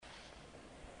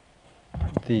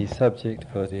The subject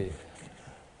for the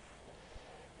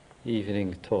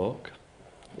evening talk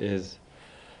is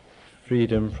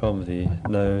freedom from the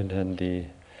known and the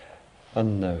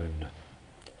unknown.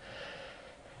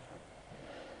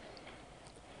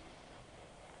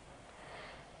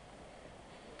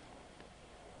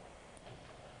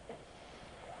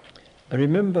 I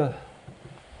remember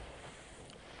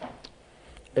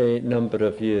a number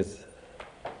of years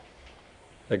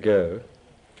ago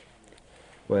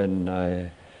when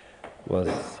I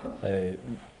was a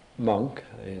monk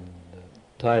in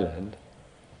Thailand,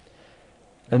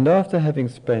 and after having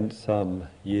spent some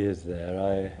years there,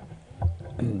 I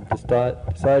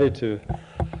decided to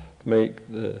make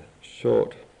the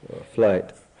short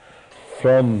flight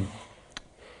from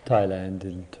Thailand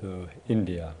into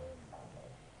India.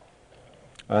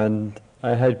 And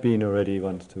I had been already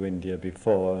once to India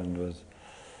before and was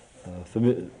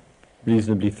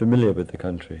reasonably familiar with the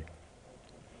country.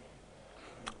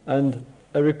 And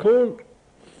I recall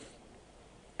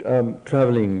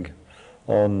travelling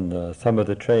on some of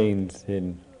the trains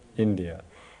in India.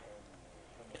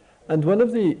 And one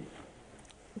of the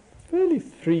fairly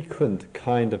frequent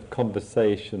kind of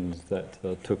conversations that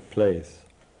took place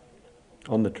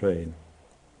on the train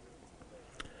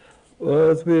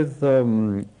was with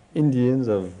Indians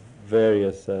of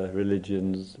various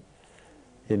religions,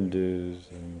 Hindus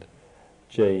and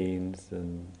Jains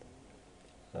and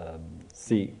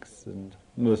Sikhs and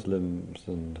Muslims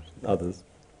and others.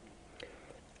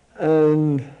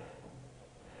 And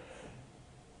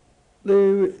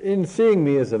they, in seeing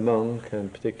me as a monk,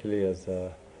 and particularly as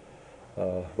a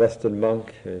Western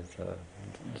monk with a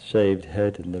shaved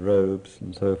head and the robes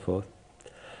and so forth,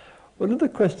 one of the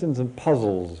questions and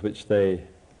puzzles which they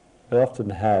often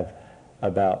have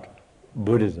about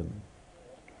Buddhism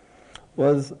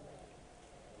was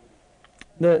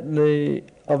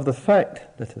of the fact,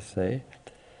 let us say,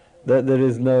 that there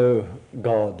is no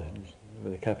God,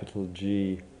 with a capital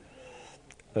G-O-D,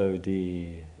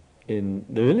 in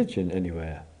the religion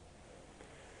anywhere.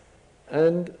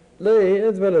 And they,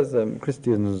 as well as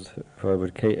Christians who I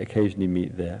would occasionally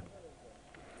meet there,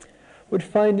 would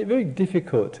find it very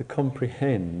difficult to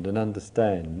comprehend and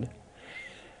understand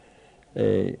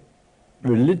a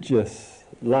religious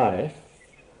life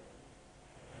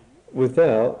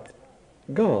without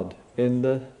God in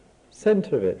the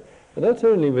centre of it. And not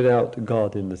only without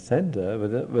God in the centre,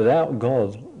 without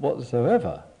God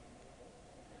whatsoever.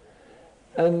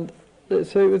 And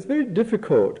so it was very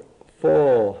difficult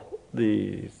for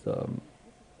these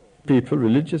people,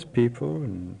 religious people,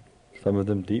 and some of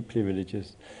them deeply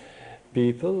religious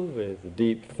people with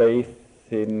deep faith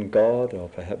in God, or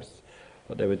perhaps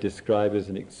what they would describe as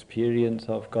an experience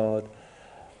of God,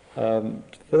 for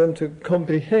them to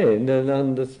comprehend and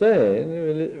understand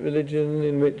religion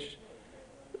in which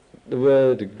the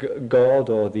word God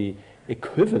or the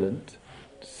equivalent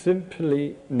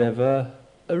simply never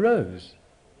arose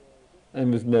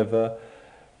and was never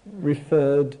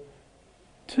referred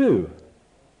to.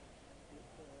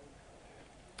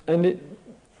 And it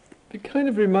kind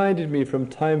of reminded me from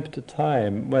time to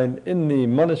time when in the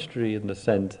monastery in the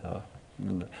centre,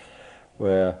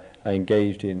 where I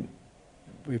engaged in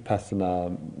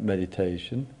vipassana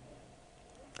meditation,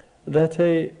 that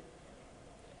a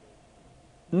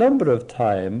number of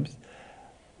times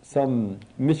some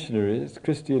missionaries,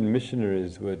 Christian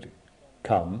missionaries, would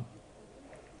come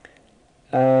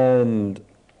and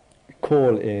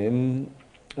call in,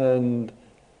 and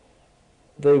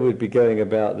they would be going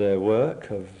about their work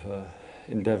of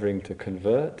endeavouring to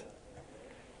convert.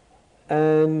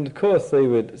 And of course they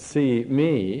would see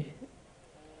me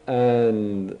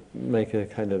and make a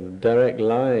kind of direct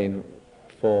line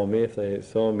for me if they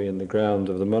saw me in the grounds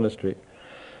of the monastery.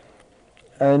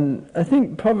 And I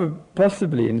think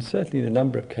possibly, and certainly in a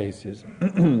number of cases,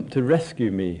 to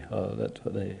rescue me, that's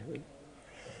what they...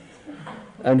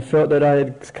 and felt that I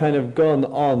had kind of gone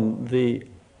on the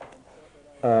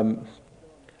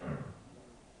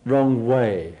wrong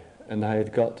way, and I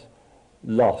had got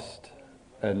lost,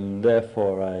 and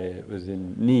therefore I was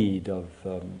in need of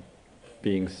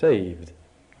being saved.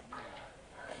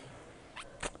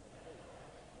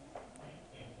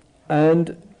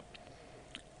 And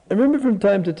I remember from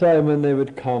time to time when they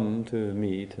would come to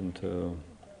meet and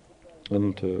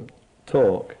to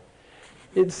talk,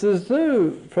 it's as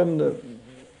though from the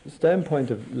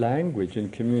standpoint of language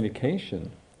and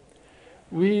communication,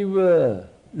 we were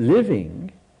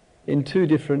living in two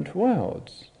different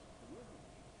worlds.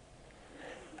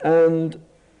 And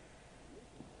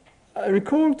I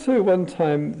recall too one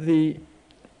time the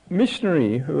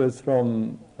missionary who was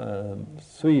from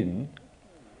Sweden,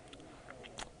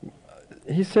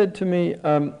 he said to me,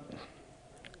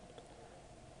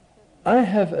 I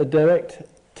have a direct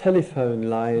telephone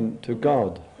line to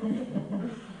God.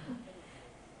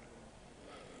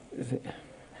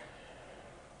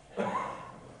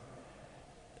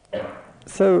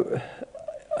 So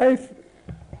I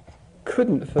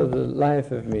couldn't for the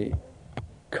life of me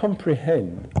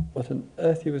comprehend what on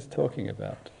earth he was talking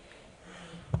about.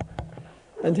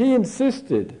 And he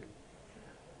insisted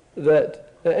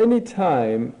that at any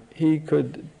time he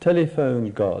could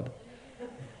telephone God,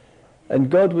 and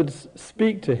God would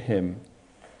speak to him,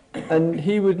 and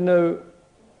he would know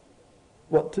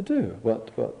what to do,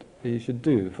 what he should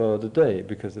do for the day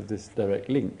because of this direct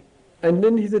link. And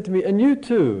then he said to me, and you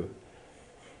too,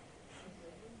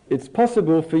 it's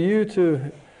possible for you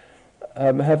to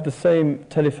have the same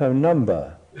telephone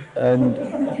number and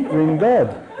ring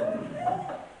God.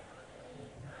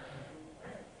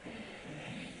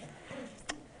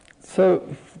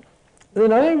 So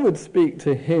then I would speak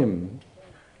to him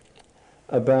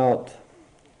about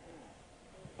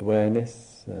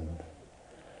awareness and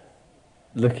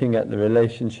looking at the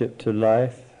relationship to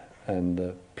life and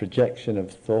the projection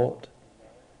of thought.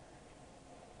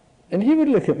 And he would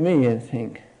look at me and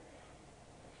think,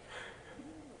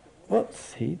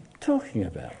 what's he talking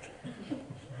about?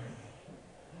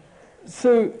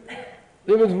 So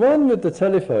there was one with the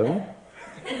telephone,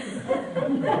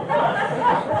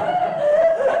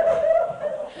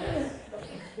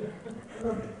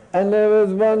 and there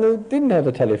was one who didn't have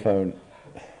a telephone.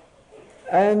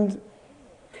 And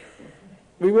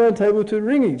we weren't able to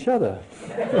ring each other.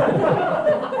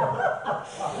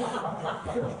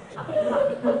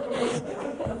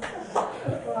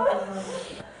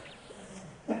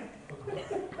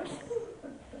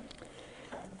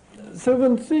 So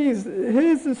one sees,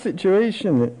 here's the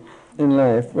situation in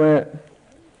life where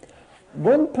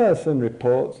one person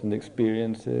reports and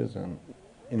experiences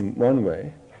in one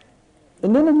way,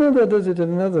 and then another does it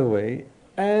another way,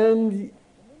 and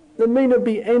there may not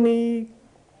be any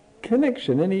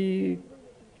connection, any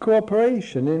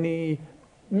cooperation, any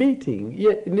meeting,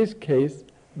 yet in this case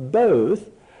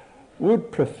both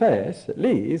would profess at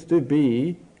least to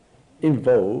be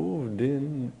involved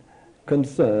in,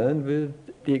 concerned with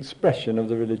the expression of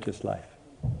the religious life.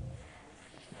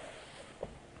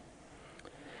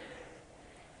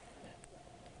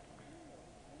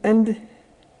 And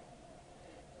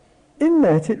in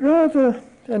that it rather,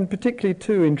 and particularly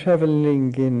too in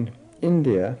travelling in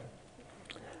India,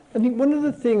 I think one of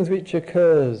the things which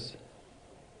occurs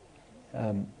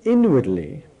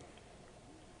inwardly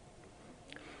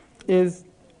is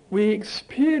we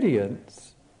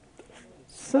experience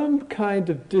some kind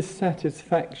of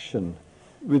dissatisfaction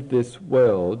with this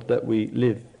world that we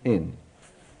live in.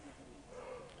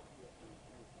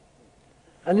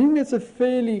 And I think it's a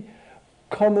fairly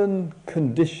common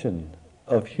condition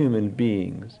of human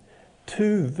beings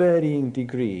to varying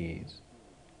degrees.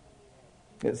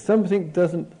 That something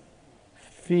doesn't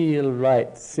feel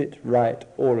right, sit right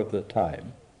all of the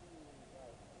time.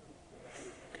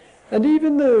 And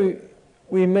even though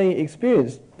we may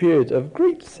experience periods of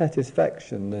great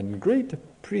satisfaction and great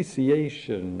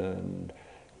appreciation and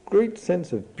great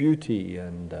sense of beauty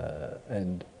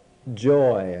and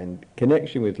joy and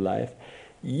connection with life,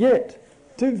 yet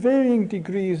to varying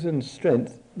degrees and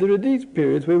strength, there are these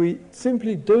periods where we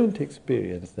simply don't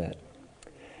experience that.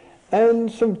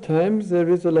 And sometimes there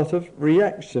is a lot of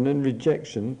reaction and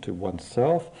rejection to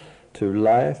oneself, to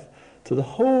life, to the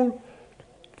whole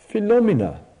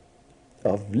phenomena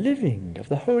of living, of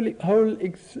the whole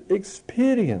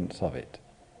experience of it.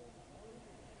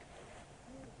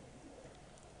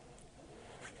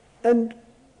 And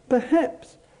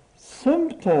perhaps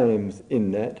sometimes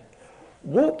in that,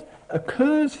 what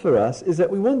occurs for us is that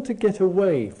we want to get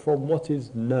away from what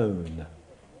is known.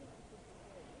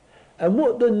 And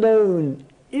what the known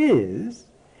is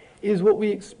what we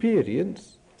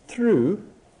experience through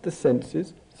the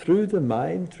senses, through the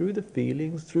mind, through the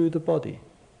feelings, through the body.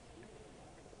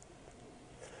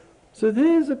 So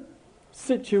there's a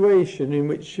situation in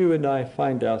which you and I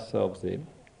find ourselves in.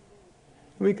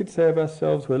 We could say of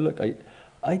ourselves, well, look,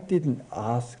 I didn't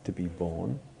ask to be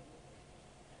born.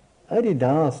 I didn't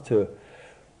ask to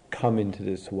come into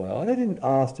this world. I didn't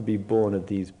ask to be born of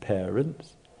these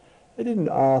parents. I didn't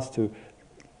ask to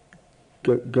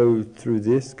go through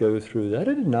this, go through that.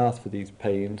 I didn't ask for these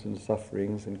pains and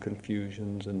sufferings and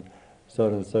confusions and so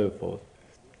on and so forth.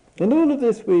 And all of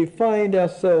this we find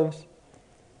ourselves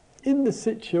in the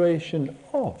situation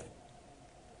of.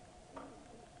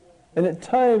 And at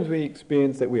times we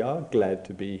experience that we are glad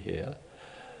to be here.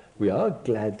 We are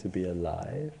glad to be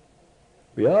alive.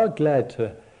 We are glad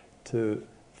to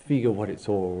figure what it's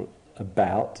all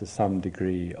about to some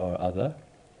degree or other.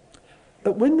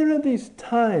 But when there are these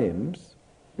times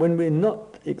when we're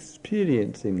not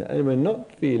experiencing that, and we're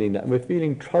not feeling that, and we're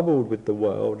feeling troubled with the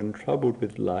world and troubled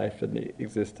with life and the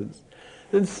existence,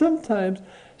 then sometimes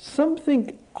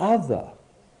something other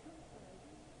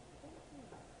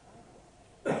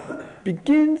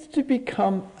begins to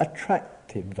become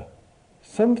attractive,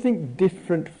 something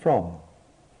different from.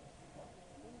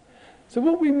 So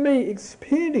what we may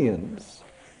experience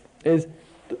is,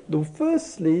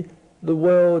 firstly, the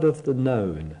world of the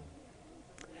known.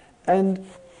 And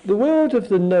the world of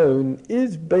the known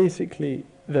is basically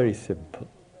very simple.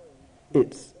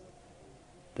 It's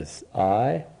this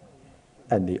eye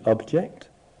and the object,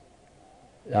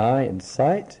 eye and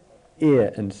sight,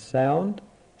 ear and sound,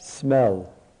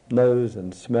 smell, nose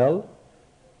and smell,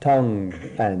 tongue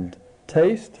and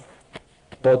taste,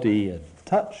 body and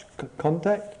touch,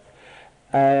 contact,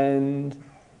 and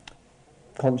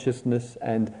consciousness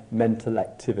and mental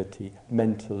activity,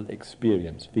 mental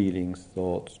experience, feelings,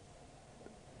 thoughts,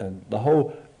 and the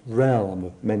whole realm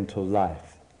of mental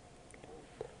life.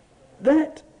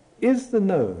 That is the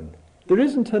known. There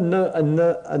isn't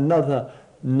another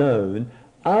known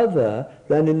other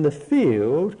than in the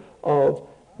field of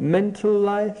mental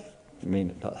life. I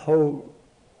mean, the whole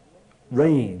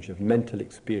range of mental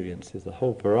experiences, the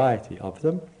whole variety of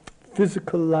them.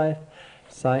 Physical life,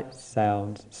 sight,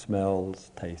 sounds,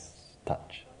 smells, tastes,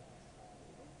 touch.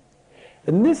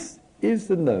 And this is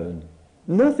the known.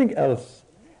 Nothing else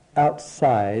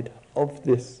outside of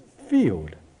this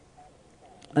field.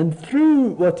 And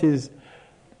through what is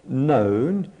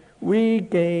known, we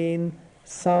gain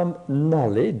some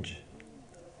knowledge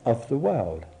of the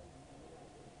world.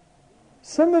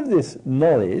 Some of this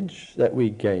knowledge that we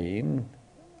gain,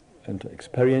 and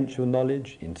experiential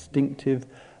knowledge, instinctive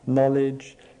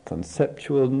knowledge,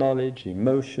 conceptual knowledge,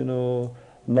 emotional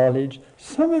knowledge,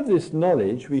 some of this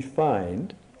knowledge we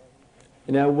find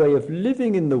in our way of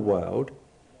living in the world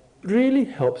really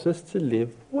helps us to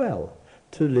live well,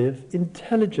 to live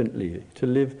intelligently, to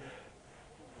live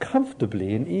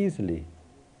comfortably and easily.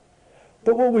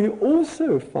 But what we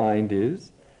also find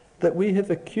is that we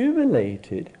have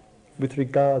accumulated, with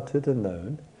regard to the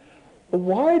known, a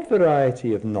wide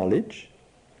variety of knowledge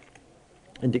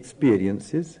and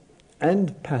experiences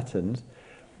and patterns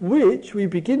which we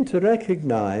begin to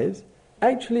recognize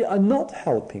actually are not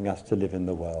helping us to live in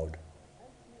the world.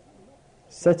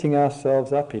 Setting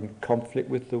ourselves up in conflict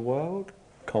with the world,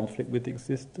 conflict with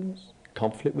existence,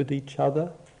 conflict with each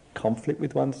other, conflict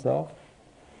with oneself.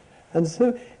 And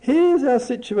so here's our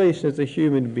situation as a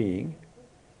human being,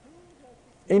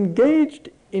 engaged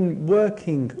in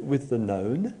working with the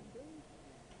known,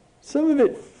 some of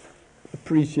it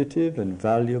appreciative and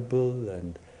valuable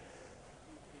and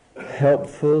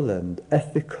helpful and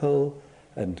ethical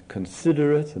and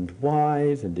considerate and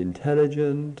wise and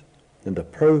intelligent and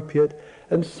appropriate,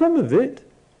 and some of it,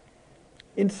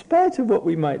 in spite of what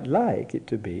we might like it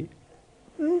to be,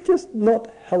 just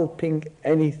not helping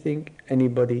anything,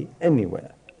 anybody,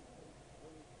 anywhere,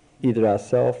 either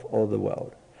ourselves or the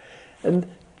world. And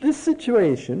this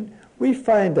situation we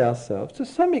find ourselves to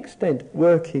some extent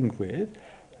working with,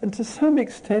 and to some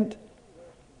extent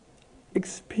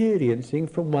experiencing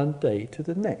from one day to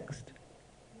the next.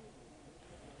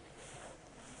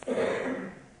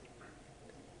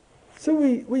 So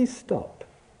we stop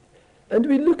and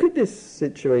we look at this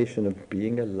situation of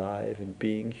being alive and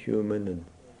being human and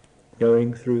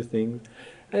going through things,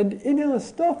 and in our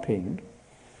stopping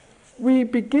we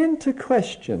begin to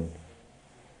question.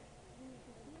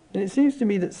 And it seems to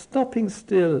me that stopping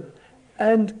still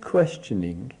and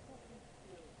questioning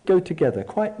go together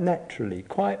quite naturally,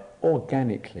 quite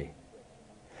organically.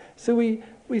 So we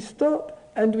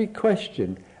stop and we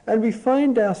question, and we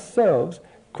find ourselves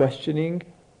questioning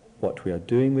what we are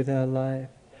doing with our life,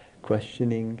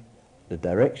 questioning the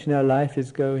direction our life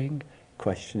is going,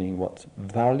 questioning what's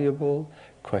valuable,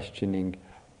 questioning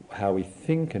how we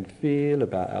think and feel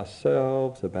about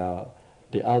ourselves, about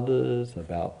the others,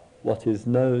 about what is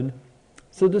known.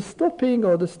 So the stopping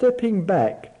or the stepping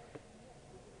back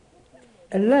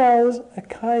allows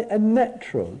a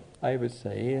natural, I would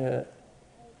say,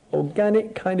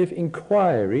 organic kind of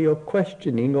inquiry or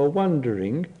questioning or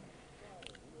wondering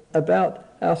about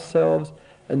ourselves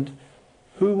and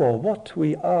who or what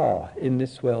we are in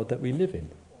this world that we live in.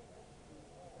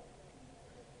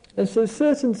 And so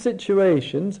certain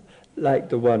situations, like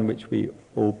the one which we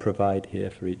all provide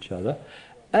here for each other,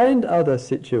 and other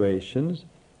situations,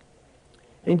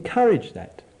 encourage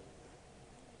that.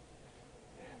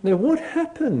 Now, what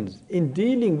happens in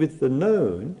dealing with the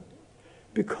known,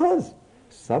 because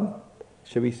some,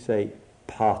 shall we say,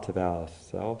 part of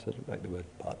ourselves, I don't like the word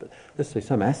part, but let's say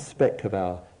some aspect of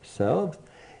ourselves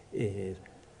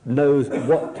knows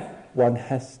what one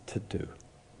has to do.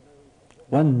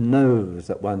 One knows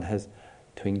that one has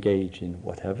to engage in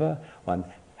whatever, one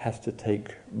has to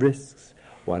take risks,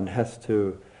 one has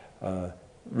to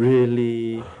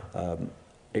really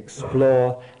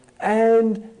explore,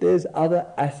 and there's other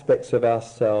aspects of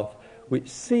ourself which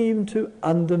seem to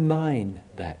undermine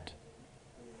that,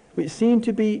 which seem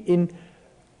to be in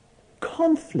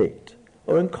conflict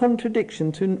or in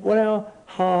contradiction to what our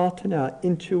heart and our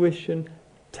intuition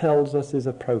tells us is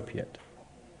appropriate.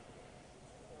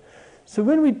 So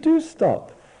when we do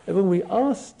stop, and when we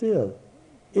are still,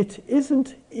 it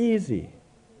isn't easy,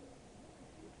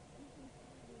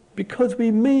 because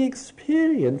we may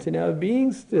experience in our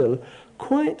being still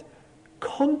quite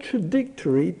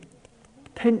contradictory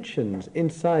tensions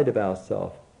inside of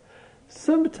ourselves.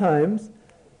 Sometimes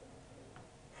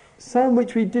some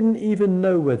which we didn't even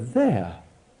know were there.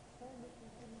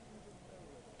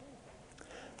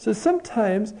 So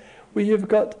sometimes we have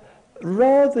got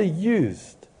rather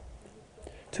used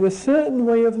to a certain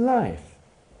way of life,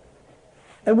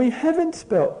 and we haven't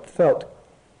felt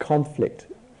conflict.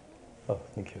 Oh,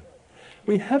 thank you.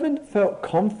 We haven't felt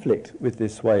conflict with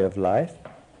this way of life.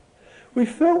 We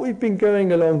felt we've been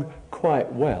going along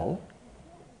quite well.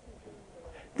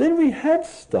 Then we have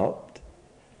stopped.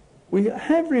 We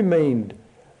have remained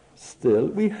still.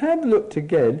 We have looked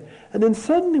again, and then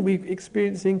suddenly we're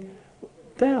experiencing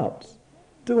doubts.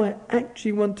 Do I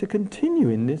actually want to continue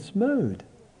in this mode?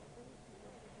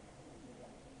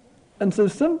 And so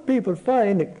some people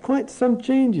find that quite some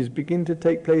changes begin to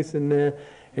take place in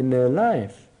their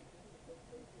life.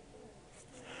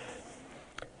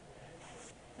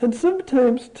 And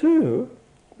sometimes too,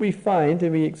 we find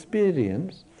and we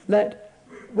experience that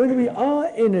when we are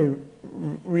in a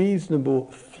reasonable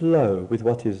flow with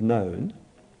what is known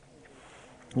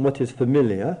and what is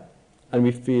familiar, and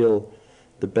we feel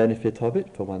the benefit of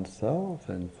it for oneself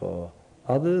and for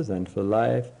others and for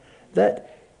life,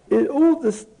 that all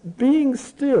this being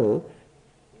still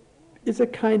is a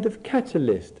kind of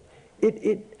catalyst.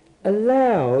 It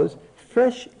allows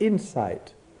fresh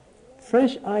insight,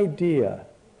 fresh idea,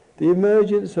 the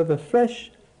emergence of a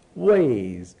fresh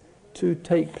ways to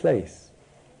take place.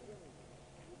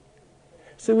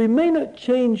 So we may not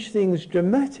change things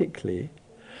dramatically,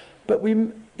 but we,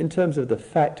 in terms of the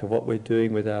fact of what we're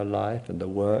doing with our life and the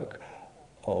work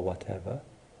or whatever,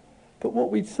 but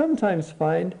what we sometimes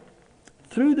find,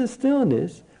 through the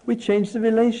stillness, we change the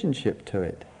relationship to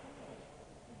it.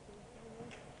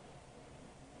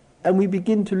 And we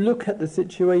begin to look at the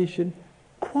situation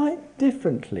quite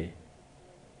differently.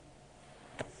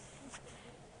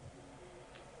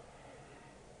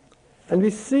 And we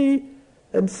see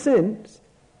and sense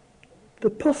the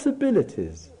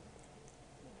possibilities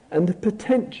and the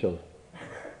potential.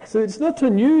 So it's not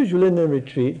unusual in a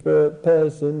retreat for a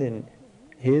person in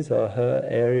his or her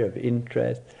area of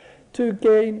interest to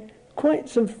gain quite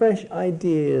some fresh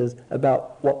ideas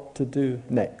about what to do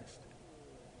next.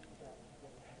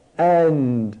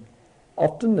 And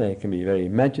often they can be very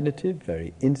imaginative,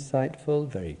 very insightful,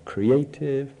 very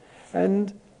creative,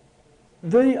 and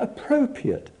very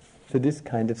appropriate for this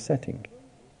kind of setting.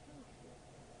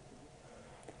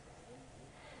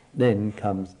 Then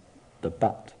comes the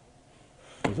but.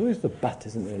 There's always the but,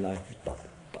 isn't there, in life? But.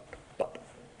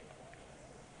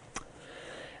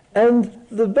 And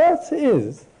the but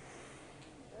is,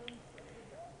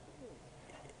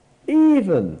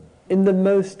 even in the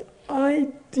most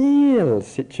ideal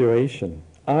situation,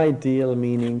 ideal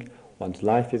meaning one's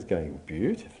life is going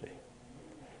beautifully,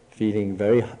 feeling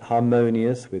very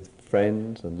harmonious with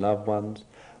friends and loved ones,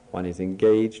 one is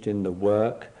engaged in the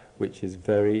work which is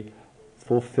very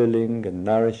fulfilling and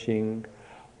nourishing,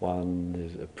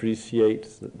 one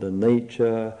appreciates the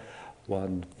nature,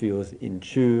 one feels in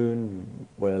tune,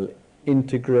 well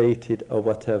integrated or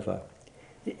whatever.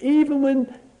 Even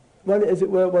when one, as it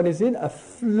were, one is in a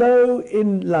flow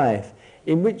in life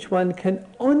in which one can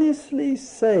honestly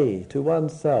say to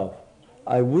oneself,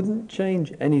 I wouldn't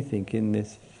change anything in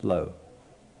this flow.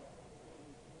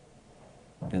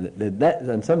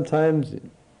 And sometimes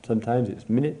it's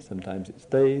minutes, sometimes it's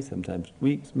days, sometimes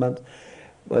weeks, months.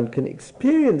 One can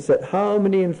experience that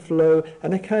harmony and flow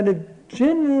and a kind of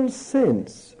general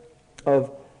sense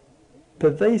of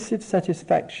pervasive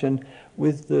satisfaction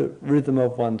with the rhythm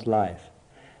of one's life.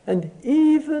 And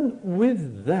even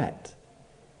with that,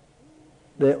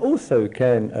 there also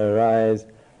can arise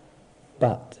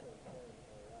but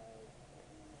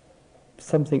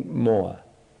something more,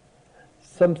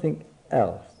 something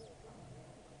else.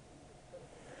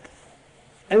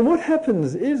 And what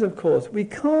happens is, of course, we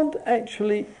can't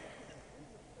actually,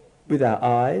 with our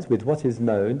eyes, with what is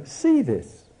known, see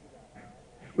this.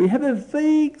 We have a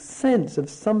vague sense of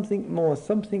something more,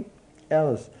 something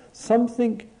else,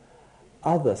 something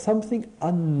other, something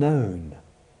unknown.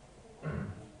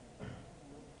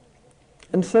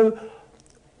 And so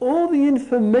all the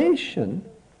information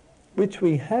which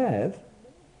we have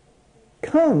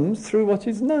comes through what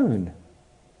is known.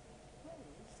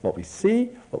 What we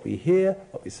see, what we hear,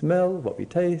 what we smell, what we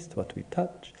taste, what we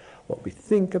touch, what we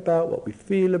think about, what we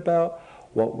feel about,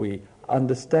 what we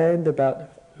understand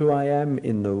about who I am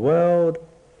in the world,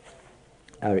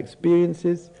 our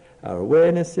experiences, our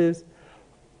awarenesses.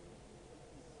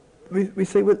 We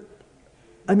say, well,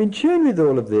 I'm in tune with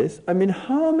all of this, I'm in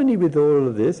harmony with all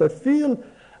of this, I feel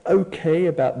okay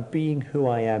about being who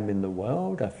I am in the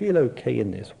world, I feel okay in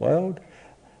this world,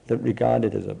 don't regard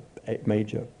it as a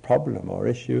major problem or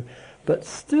issue, but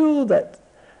still that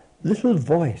little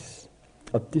voice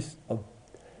of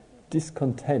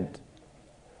discontent,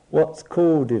 what's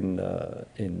called in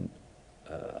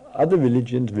other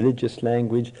religions, religious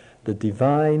language, the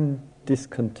divine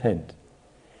discontent.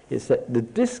 It's that the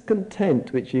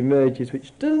discontent which emerges,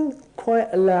 which doesn't quite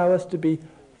allow us to be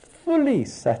fully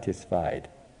satisfied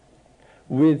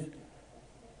with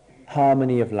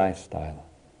harmony of lifestyle.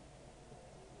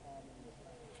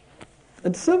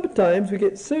 And sometimes we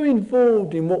get so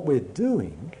involved in what we're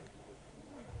doing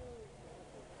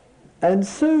and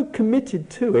so committed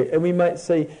to it, and we might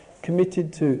say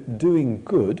committed to doing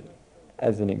good,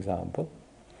 as an example.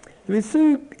 We're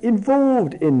so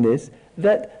involved in this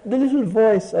that the little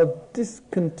voice of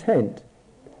discontent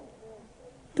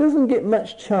doesn't get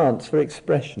much chance for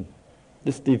expression,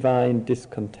 this divine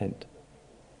discontent.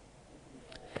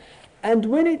 And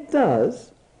when it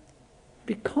does,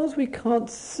 because we can't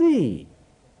see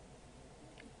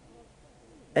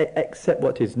except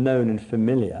what is known and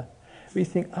familiar, we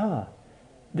think,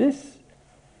 this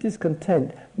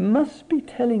discontent must be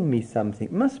telling me something,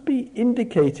 must be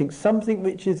indicating something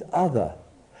which is other,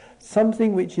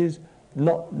 something which is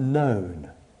not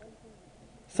known,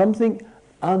 something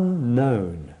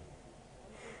unknown.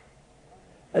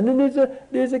 And then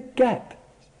there's a gap,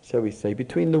 shall we say,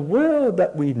 between the world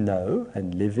that we know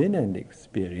and live in and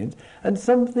experience and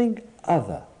something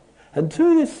other. And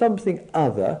to this something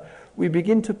other, we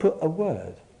begin to put a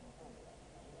word.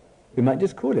 We might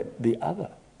just call it the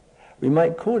other. We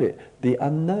might call it the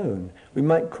unknown. We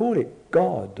might call it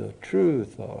God or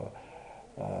truth or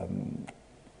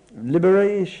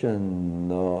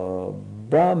liberation or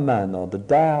Brahman or the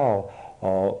Tao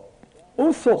or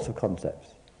all sorts of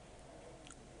concepts.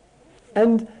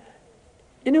 And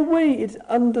in a way it's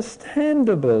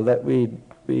understandable that we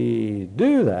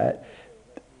do that,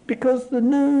 because the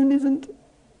known isn't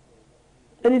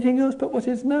anything else but what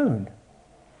is known.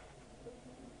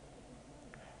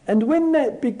 And when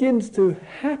that begins to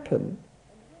happen,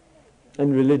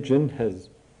 and religion has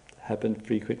happened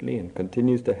frequently and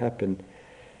continues to happen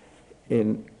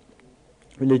in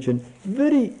religion,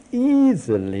 very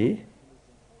easily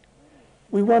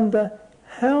we wonder,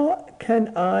 how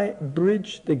can I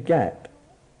bridge the gap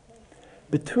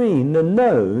between the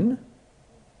known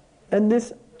and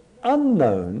this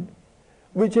unknown,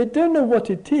 which I don't know what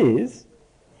it is.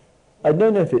 I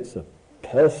don't know if it's a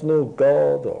personal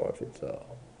God or if it's a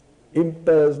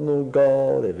impersonal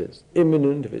God, if it's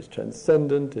immanent, if it's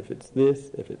transcendent, if it's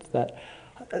this, if it's that.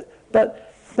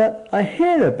 But I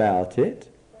hear about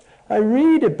it, I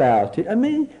read about it, I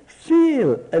may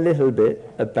feel a little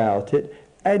bit about it,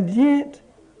 and yet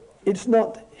it's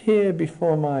not here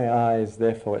before my eyes,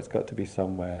 therefore it's got to be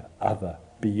somewhere other,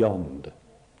 beyond.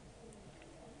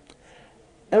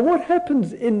 And what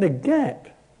happens in the gap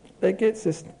that gets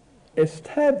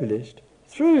established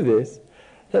through this,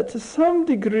 that to some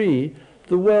degree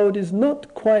the world is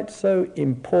not quite so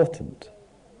important.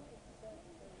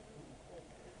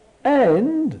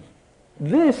 And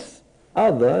this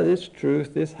other, this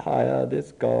truth, this higher,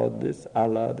 this God, this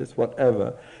Allah, this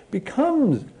whatever,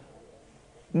 becomes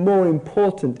more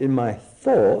important in my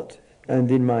thought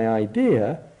and in my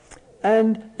idea,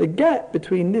 and the gap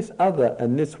between this other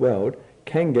and this world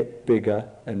can get bigger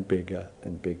and bigger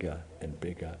and bigger and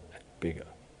bigger and bigger.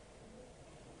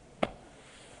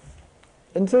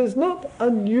 And so it's not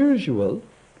unusual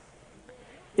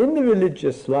in the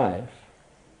religious life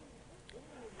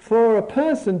for a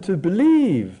person to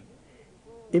believe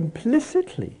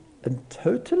implicitly and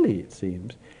totally, it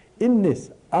seems, in this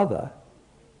other,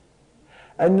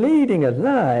 and leading a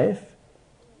life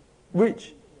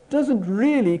which doesn't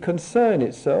really concern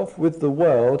itself with the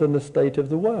world and the state of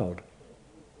the world.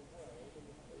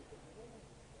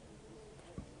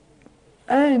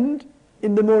 And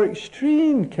in the more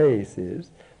extreme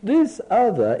cases, this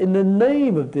other, in the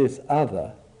name of this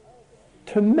other,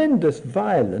 tremendous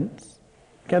violence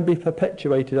can be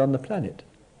perpetuated on the planet.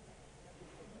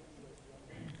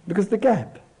 Because the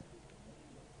gap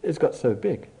has got so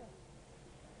big.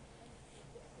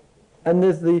 And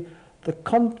there's the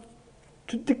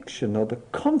contradiction or the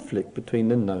conflict between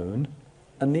the known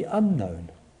and the unknown.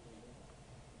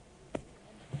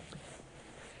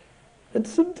 And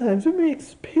sometimes when we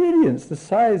experience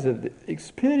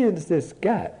experience this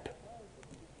gap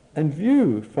and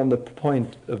view from the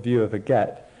point of view of a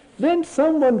gap, then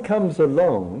someone comes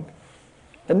along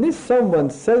and this someone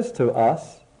says to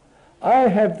us, I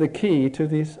have the key to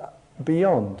this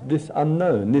beyond, this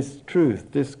unknown, this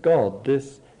truth, this God,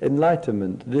 this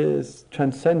enlightenment, this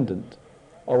transcendent,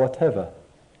 or whatever.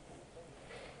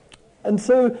 And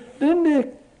so then there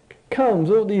comes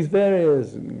all these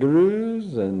various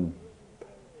gurus and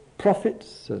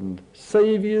prophets and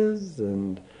saviors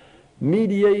and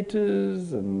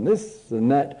mediators and this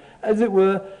and that, as it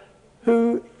were,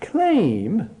 who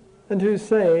claim and who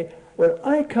say, well,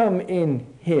 I come in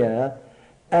here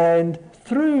and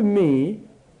through me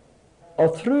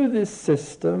or through this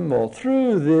system or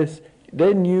through this,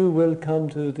 then you will come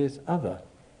to this other,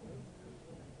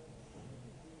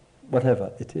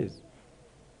 whatever it is.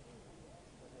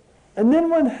 And then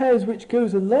one has, which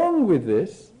goes along with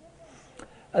this,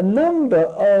 a number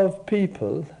of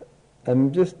people,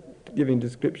 I'm just giving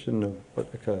description of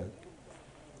what occurred,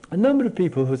 a number of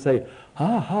people who say,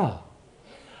 I've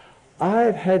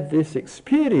had this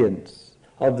experience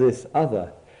of this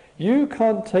other. You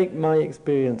can't take my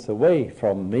experience away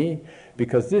from me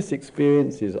because this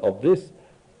experience is of this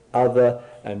other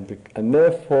and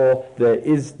therefore there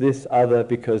is this other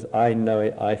because I know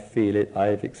it, I feel it,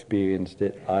 I've experienced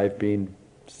it, I've been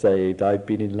saved, I've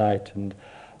been enlightened,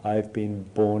 I've been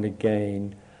born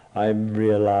again, I'm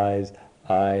realized,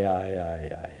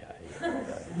 I.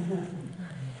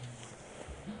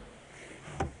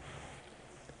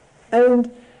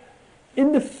 And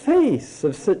in the face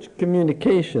of such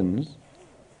communications,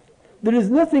 there is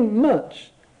nothing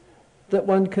much that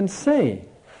one can say.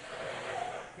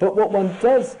 But what one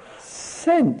does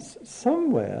sense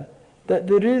somewhere, that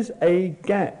there is a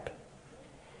gap.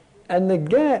 And the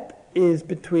gap is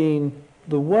between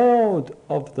the world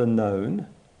of the known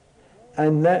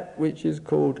and that which is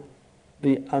called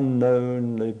the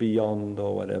unknown, the beyond,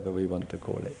 or whatever we want to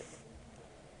call it.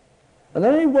 And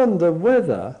I wonder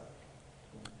whether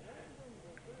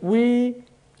we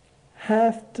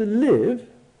have to live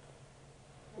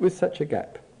with such a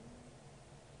gap.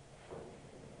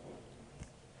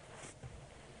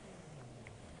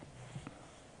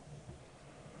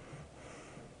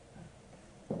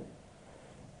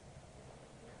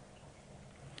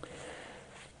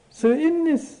 So in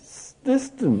this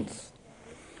distance,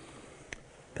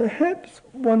 perhaps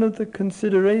one of the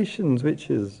considerations which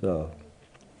is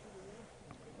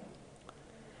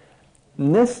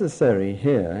necessary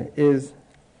here is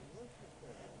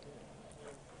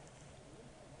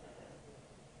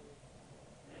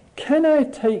can I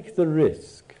take the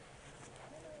risk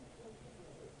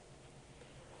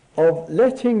of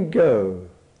letting go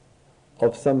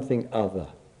of something other?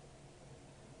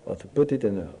 Or to put it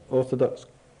in an orthodox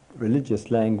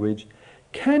religious language,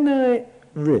 can I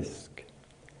risk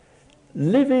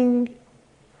living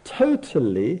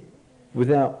totally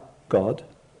without God,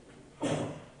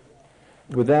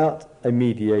 without a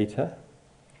mediator,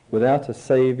 without a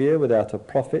savior, without a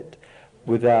prophet,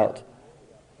 without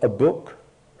a book,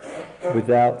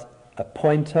 without a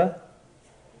pointer,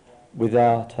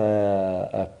 without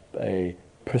a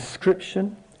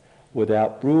prescription,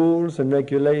 without rules and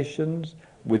regulations,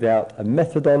 without a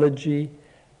methodology,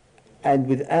 and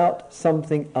without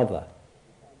something other?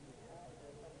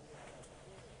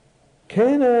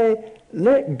 Can I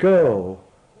let go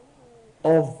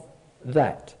of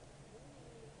that?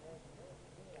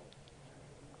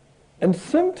 And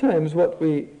sometimes what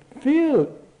we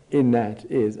feel in that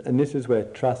is, and this is where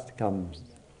trust comes,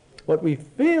 what we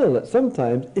feel that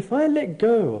sometimes if I let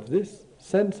go of this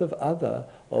sense of other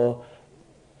or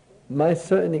my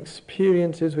certain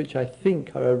experiences which I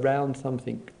think are around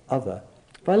something other,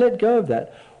 if I let go of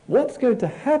that, what's going to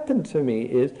happen to me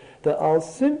is that I'll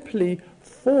simply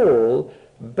fall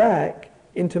back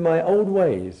into my old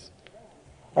ways.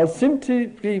 I'll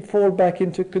simply fall back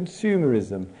into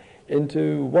consumerism,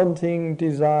 into wanting,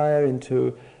 desire,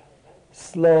 into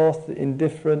sloth,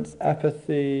 indifference,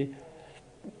 apathy,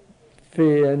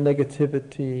 fear,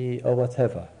 negativity, or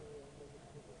whatever.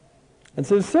 And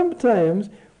so sometimes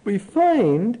we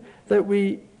find that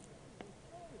we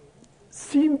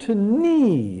seem to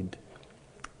need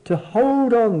to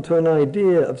hold on to an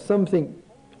idea of something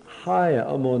higher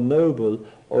or more noble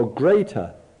or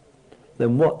greater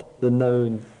than what the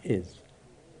known is.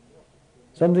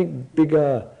 Something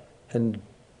bigger and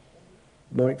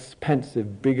more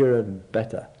expansive, bigger and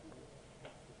better.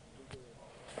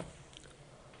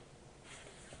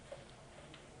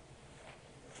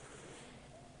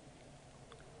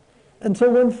 And so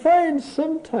one finds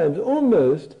sometimes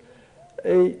almost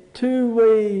a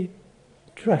two-way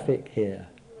traffic here.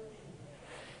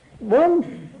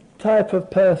 One type of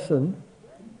person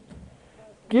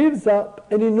gives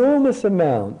up an enormous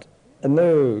amount, and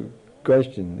no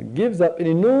question, gives up an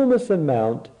enormous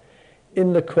amount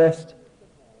in the quest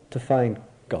to find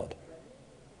God.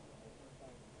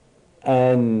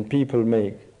 And people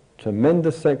make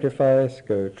tremendous sacrifice,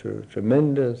 go through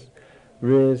tremendous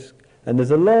risk, and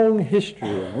there's a long history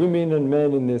of women and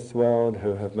men in this world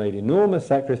who have made enormous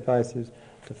sacrifices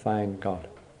to find God.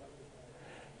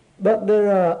 But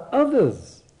there are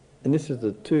others, and this is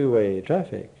the two-way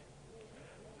traffic,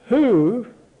 who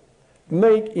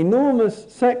make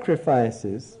enormous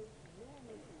sacrifices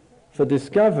for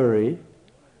discovery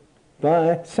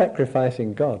by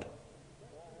sacrificing God.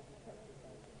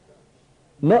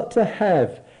 Not to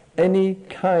have any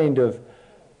kind of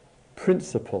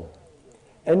principle,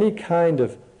 any kind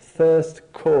of first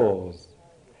cause,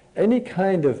 any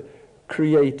kind of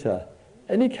creator,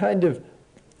 any kind of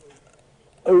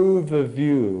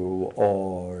overview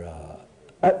or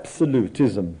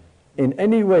absolutism in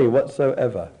any way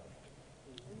whatsoever,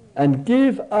 and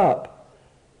give up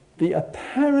the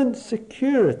apparent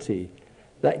security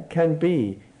that can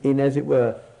be in, as it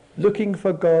were, looking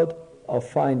for God or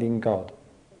finding God.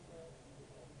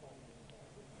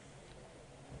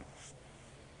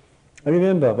 I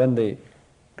remember when the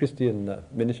Christian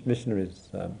missionaries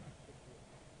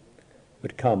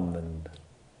would come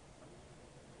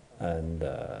and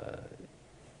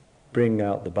bring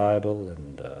out the Bible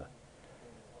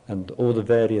and all the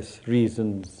various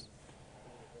reasons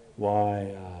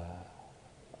why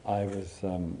I was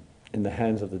in the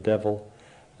hands of the devil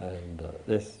and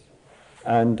this,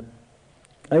 and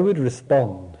I would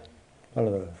respond.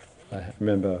 I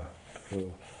remember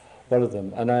one of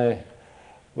them, and I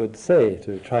would say,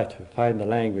 to try to find the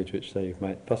language which they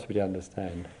might possibly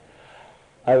understand,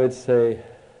 I would say,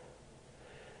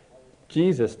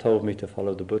 Jesus told me to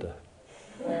follow the Buddha.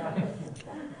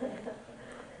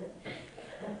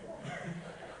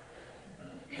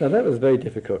 Now that was very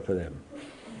difficult for them.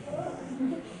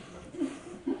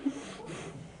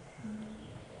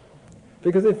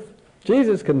 Because if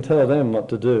Jesus can tell them what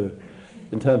to do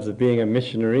in terms of being a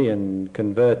missionary and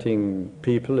converting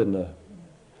people in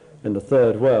the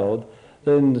third world,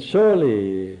 then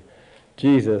surely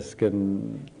Jesus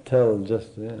can tell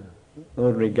just an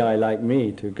ordinary guy like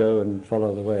me to go and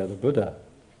follow the way of the Buddha.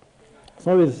 It's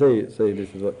not really to say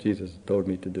this is what Jesus told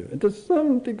me to do. And to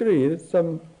some degree, it's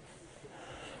some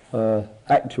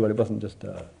actual, it wasn't just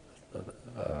a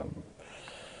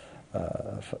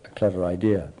clever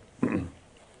idea.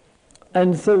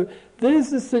 And so there's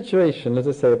this situation, as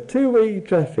I say, of two-way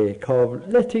traffic of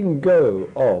letting go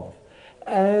of,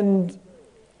 and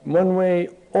one way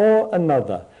or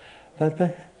another, that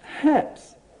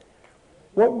perhaps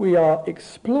what we are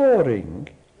exploring,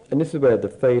 and this is where the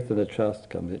faith and the trust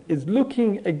comes in, is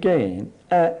looking again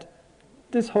at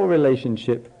this whole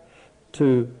relationship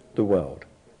to the world.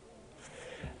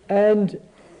 And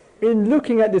in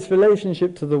looking at this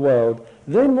relationship to the world,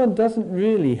 then one doesn't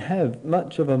really have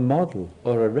much of a model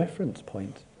or a reference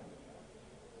point.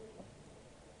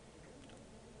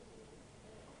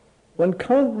 One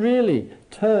can't really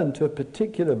turn to a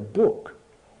particular book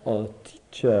or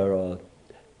teacher or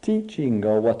teaching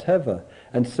or whatever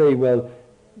and say, well,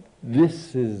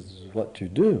 this is what you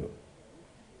do.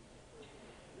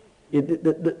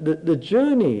 The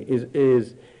journey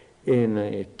is in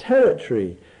a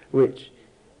territory which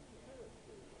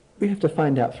we have to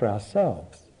find out for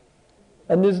ourselves.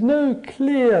 And there's no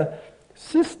clear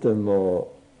system or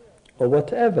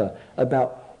whatever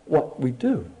about what we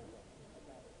do.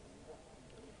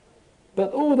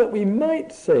 But all that we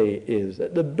might say is,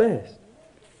 at the best,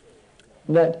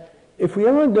 that if we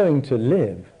are going to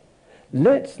live,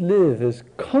 let's live as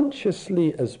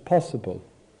consciously as possible.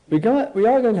 We are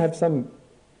going to have some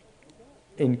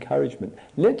encouragement.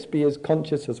 Let's be as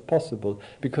conscious as possible,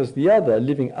 because the other,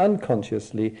 living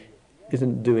unconsciously,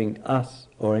 isn't doing us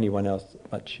or anyone else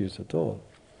much use at all.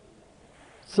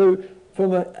 So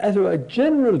from a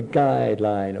general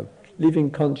guideline of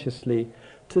living consciously,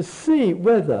 to see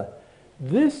whether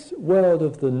this world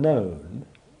of the known,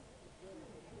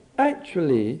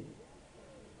 actually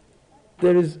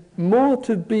there is more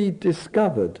to be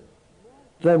discovered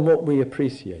than what we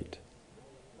appreciate,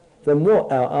 than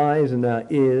what our eyes and our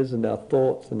ears and our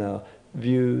thoughts and our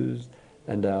views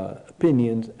and our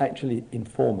opinions actually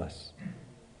inform us.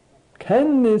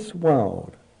 Can this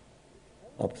world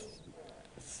of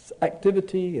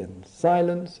activity and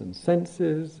silence and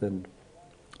senses and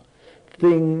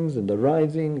things and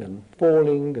arising and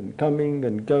falling and coming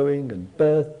and going and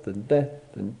birth and death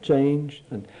and change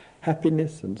and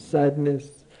happiness and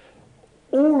sadness,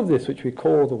 all of this which we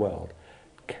call the world,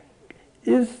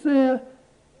 is there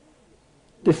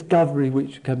discovery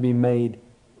which can be made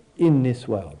in this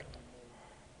world?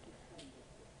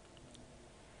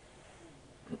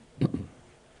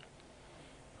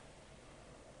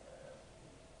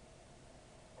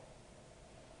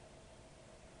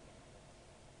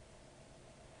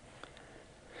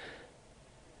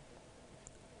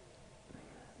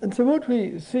 And so what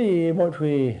we see, what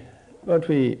we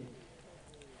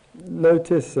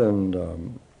notice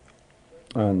and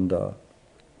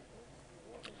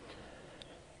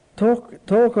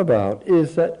talk about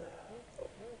is that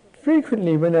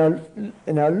frequently when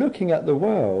our looking at the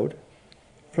world,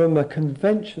 from a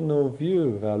conventional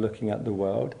view of our looking at the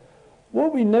world,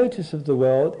 what we notice of the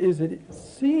world is that it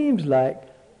seems like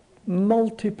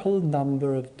multiple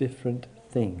number of different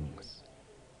things.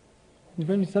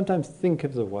 When we sometimes think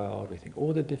of the world, we think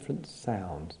all the different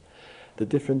sounds, the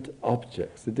different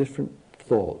objects, the different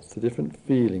thoughts, the different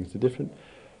feelings, the different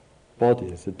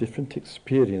bodies, the different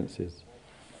experiences.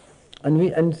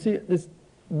 And see, this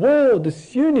world,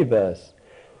 this universe,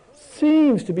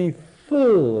 seems to be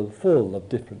full of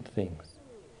different things.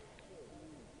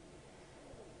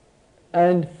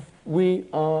 And we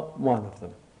are one of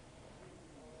them.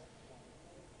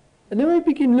 And then we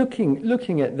begin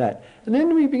looking at that. And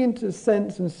then we begin to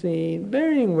sense and see in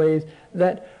varying ways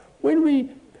that when we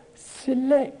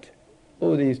select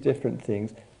all these different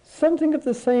things, something of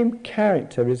the same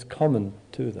character is common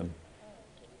to them.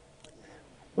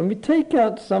 When we take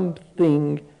out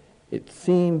something, it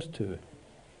seems to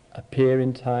appear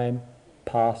in time,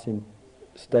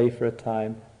 stay for a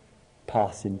time,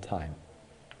 pass in time.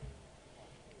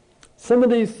 Some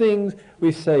of these things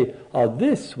we say,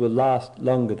 this will last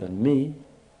longer than me.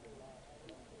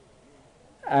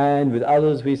 And with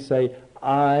others we say,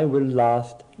 I will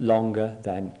last longer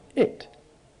than it,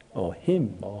 or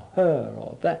him, or her,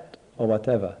 or that, or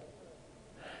whatever.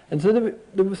 And so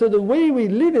the way we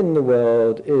live in the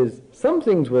world is some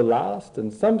things will last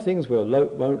and some things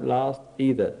won't last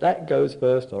either. That goes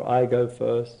first, or I go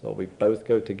first, or we both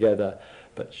go together.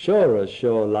 But sure as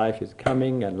sure, life is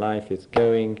coming and life is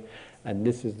going, and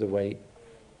this is the way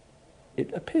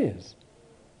it appears.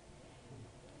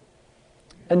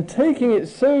 And taking it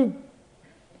so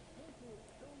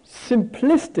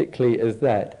simplistically as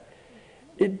that,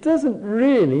 it doesn't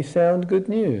really sound good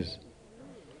news.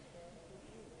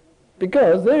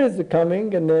 Because there is the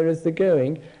coming and there is the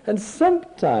going, and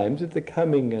sometimes with the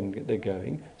coming and the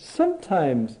going,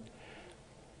 sometimes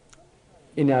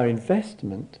in our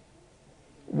investment,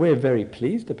 we're very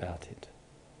pleased about it.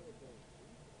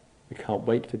 We can't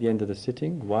wait for the end of the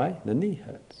sitting. Why? The knee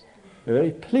hurts. We're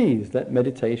very pleased that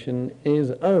meditation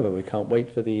is over. We can't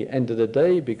wait for the end of the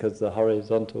day because the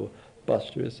horizontal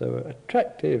posture is so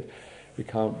attractive. We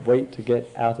can't wait to get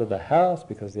out of the house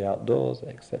because the outdoors,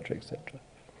 etc., etc.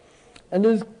 And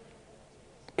there's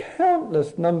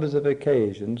countless numbers of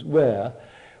occasions where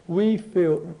we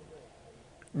feel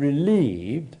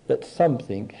relieved that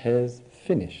something has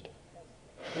finished.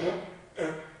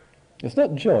 It's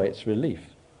not joy, it's relief.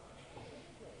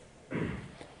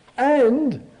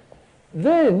 And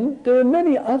then there are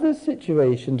many other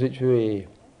situations which we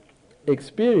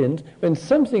experience when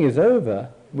something is over,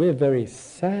 we're very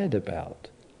sad about.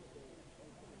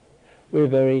 We're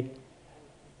very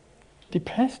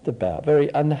depressed about, very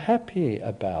unhappy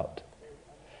about.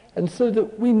 And so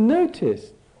that we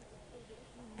notice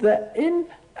that in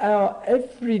our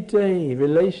everyday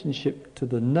relationship to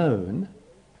the known,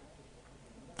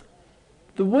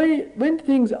 the way when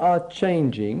things are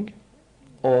changing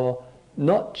or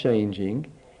not changing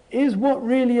is what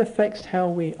really affects how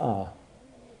we are.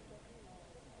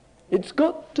 It's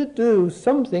got to do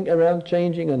something around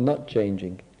changing and not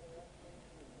changing.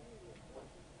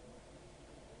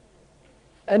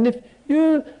 And if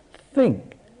you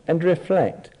think and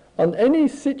reflect on any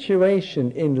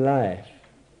situation in life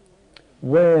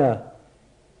where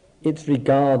it's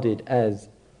regarded as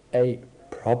a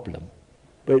problem,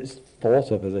 where it's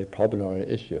thought of as a problem or an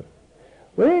issue,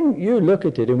 when you look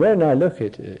at it, and when I look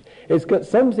at it, it's got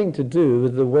something to do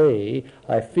with the way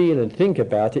I feel and think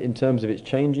about it in terms of it's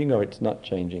changing or it's not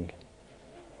changing.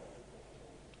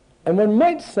 And one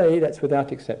might say that's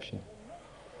without exception.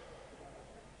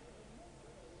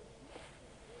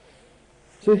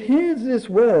 So here's this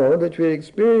world that we're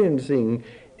experiencing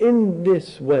in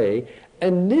this way,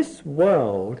 and this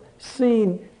world,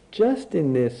 seen just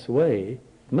in this way,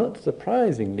 not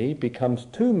surprisingly, becomes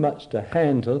too much to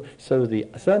handle, so the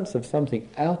sense of something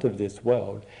out of this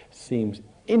world seems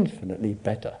infinitely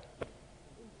better.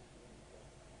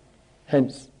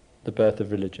 Hence the birth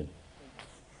of religion.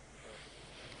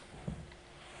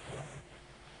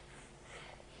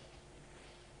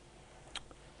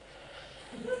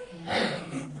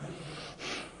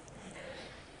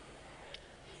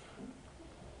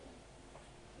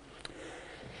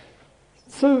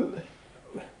 So,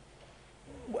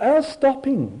 our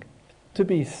stopping to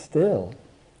be still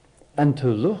and to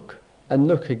look and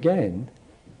look again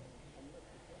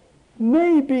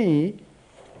may be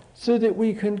so that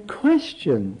we can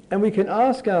question and we can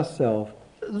ask ourselves,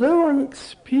 though I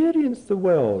experience the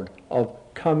world of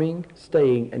coming,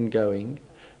 staying and going,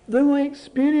 though I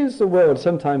experience the world,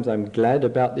 sometimes I'm glad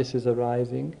about this is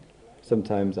arising,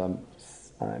 sometimes I'm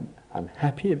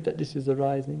unhappy that this is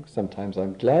arising, sometimes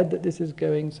I'm glad that this is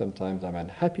going, sometimes I'm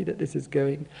unhappy that this is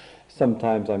going,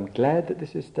 sometimes I'm glad that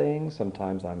this is staying,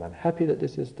 sometimes I'm unhappy that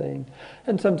this is staying,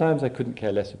 and sometimes I couldn't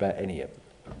care less about any of it,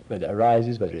 whether it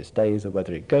arises, whether it stays or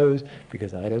whether it goes,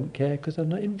 because I don't care because I'm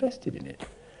not invested in it.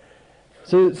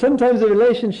 So sometimes the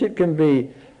relationship can be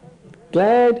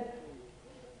glad,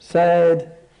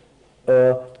 sad,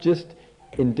 or just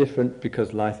indifferent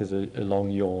because life is a long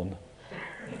yawn.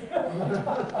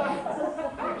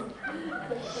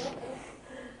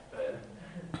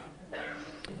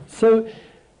 So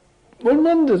one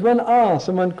wonders, one asks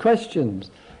and one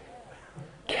questions,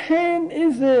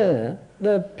 is there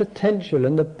the potential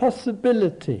and the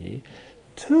possibility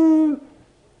to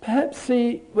perhaps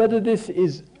see whether this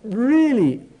is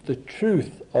really the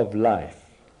truth of life?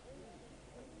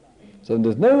 So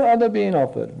there's no other being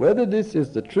offered, whether this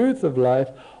is the truth of life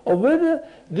or whether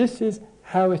this is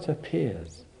how it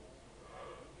appears.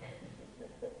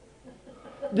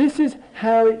 This is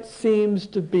how it seems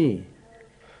to be.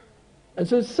 And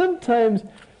so sometimes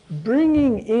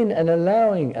bringing in and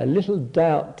allowing a little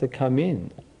doubt to come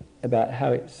in about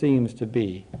how it seems to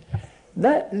be,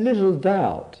 that little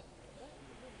doubt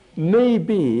may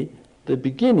be the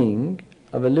beginning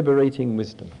of a liberating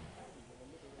wisdom,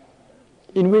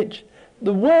 in which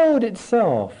the world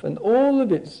itself and all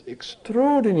of its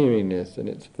extraordinariness and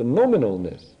its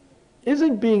phenomenalness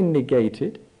isn't being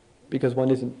negated because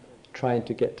one isn't trying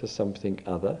to get to something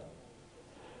other,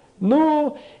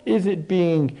 nor is it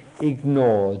being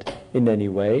ignored in any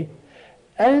way,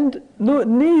 and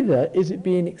neither is it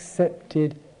being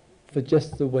accepted for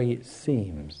just the way it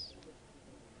seems.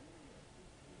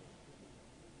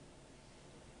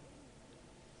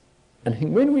 And I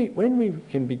think when we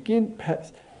can begin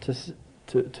perhaps to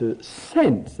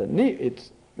sense that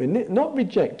we're not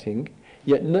rejecting,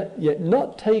 yet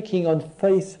not taking on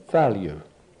face value,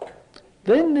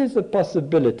 then there's a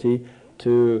possibility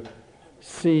to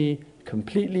see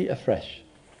completely afresh.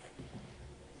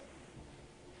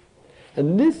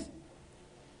 And this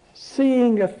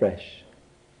seeing afresh,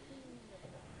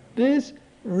 this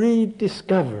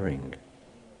rediscovering,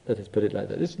 let us put it like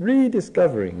that, this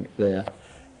rediscovering there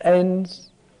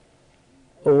ends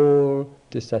all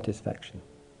dissatisfaction.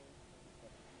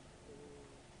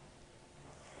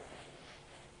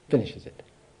 Finishes it.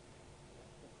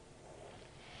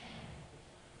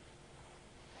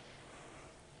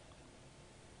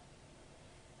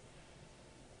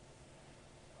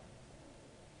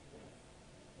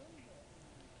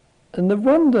 And the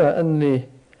wonder and the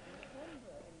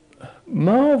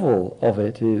marvel of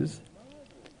it is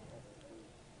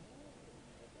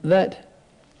that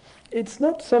it's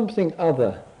not something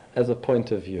other as a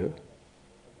point of view.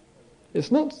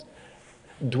 It's not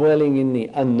dwelling in the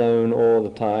unknown all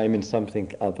the time in something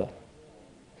other,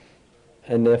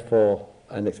 and therefore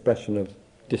an expression of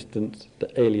distance,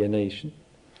 the alienation.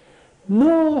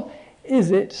 Nor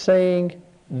is it saying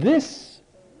this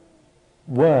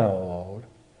world,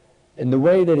 in the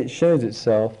way that it shows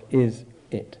itself, is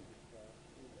it.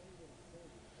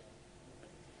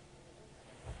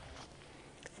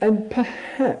 And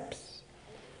perhaps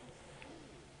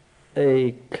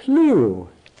a clue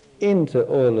into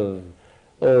all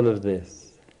of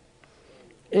this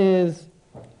is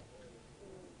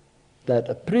that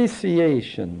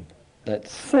appreciation, that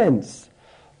sense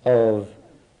of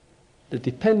the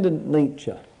dependent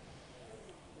nature,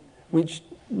 which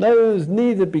knows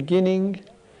neither beginning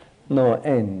nor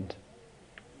end,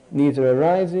 neither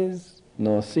arises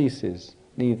nor ceases,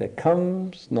 neither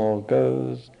comes nor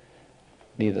goes,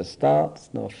 neither starts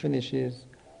nor finishes,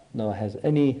 nor has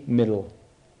any middle.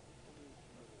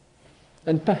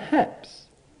 And perhaps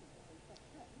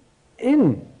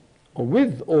in or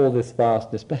with all this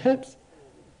vastness, perhaps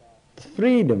the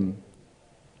freedom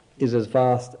is as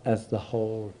vast as the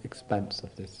whole expanse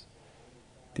of this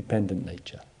dependent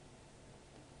nature.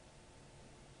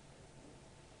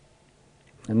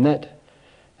 And that,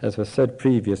 as was said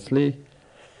previously,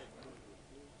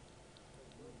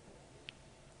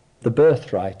 the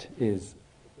birthright is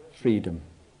freedom.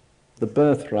 The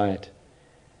birthright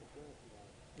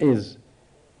is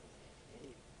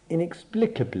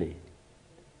inexplicably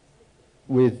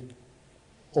with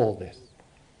all this.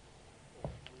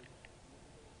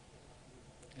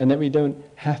 And that we don't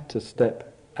have to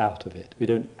step out of it. We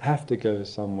don't have to go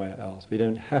somewhere else. We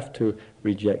don't have to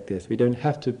reject this. We don't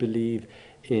have to believe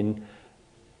in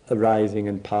arising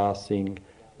and passing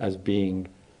as being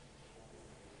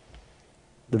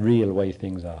the real way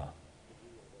things are.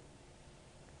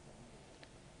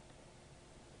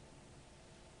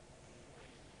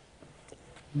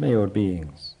 May all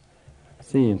beings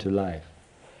see into life.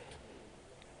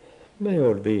 May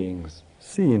all beings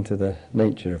see into the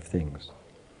nature of things.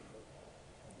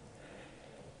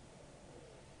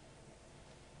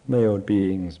 May all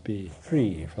beings be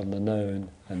free from the known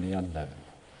and the unknown.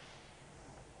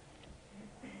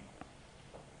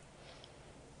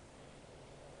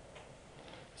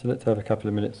 So let's have a couple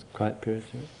of minutes quiet period.